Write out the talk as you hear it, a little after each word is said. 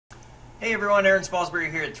Hey everyone, Aaron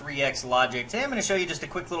Spalsbury here at 3X Logic. Today I'm going to show you just a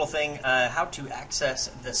quick little thing, how to access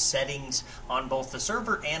the settings on both the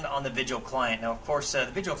server and on the VIGIL Client. Now of course the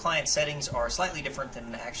VIGIL Client settings are slightly different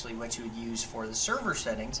than actually what you would use for the server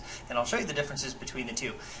settings, and I'll show you the differences between the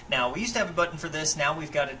two. Now we used to have a button for this, now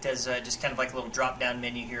we've got it as just kind of like a little drop down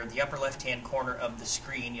menu here. At the upper left hand corner of the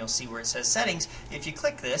screen you'll see where it says settings. If you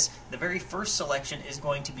click this, the very first selection is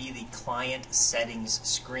going to be the client settings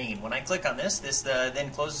screen. When I click on this,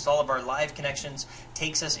 then closes all of our live connections,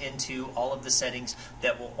 takes us into all of the settings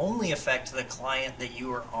that will only affect the client that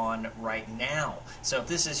you are on right now. So if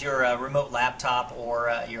this is your remote laptop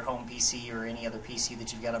or your home PC or any other PC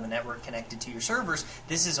that you've got on the network connected to your servers,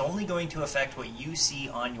 this is only going to affect what you see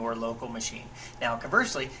on your local machine. Now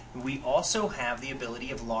conversely, we also have the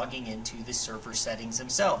ability of logging into the server settings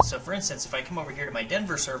themselves. So for instance, if I come over here to my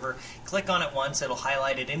Denver server, click on it once, it'll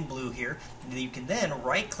highlight it in blue here. You can then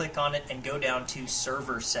right click on it and go down to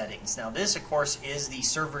server settings. Now this of course is the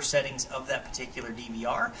server settings of that particular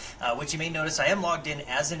DVR, which you may notice I am logged in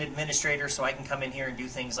as an administrator, so I can come in here and do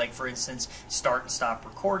things like, for instance, start and stop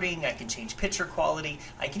recording. I can change picture quality.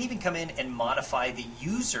 I can even come in and modify the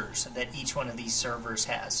users that each one of these servers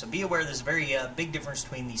has. So be aware there's a very big difference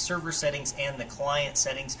between the server settings and the client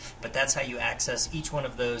settings, but that's how you access each one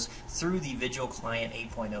of those through the VIGIL Client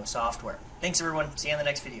 8.0 software. Thanks everyone. See you on the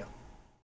next video.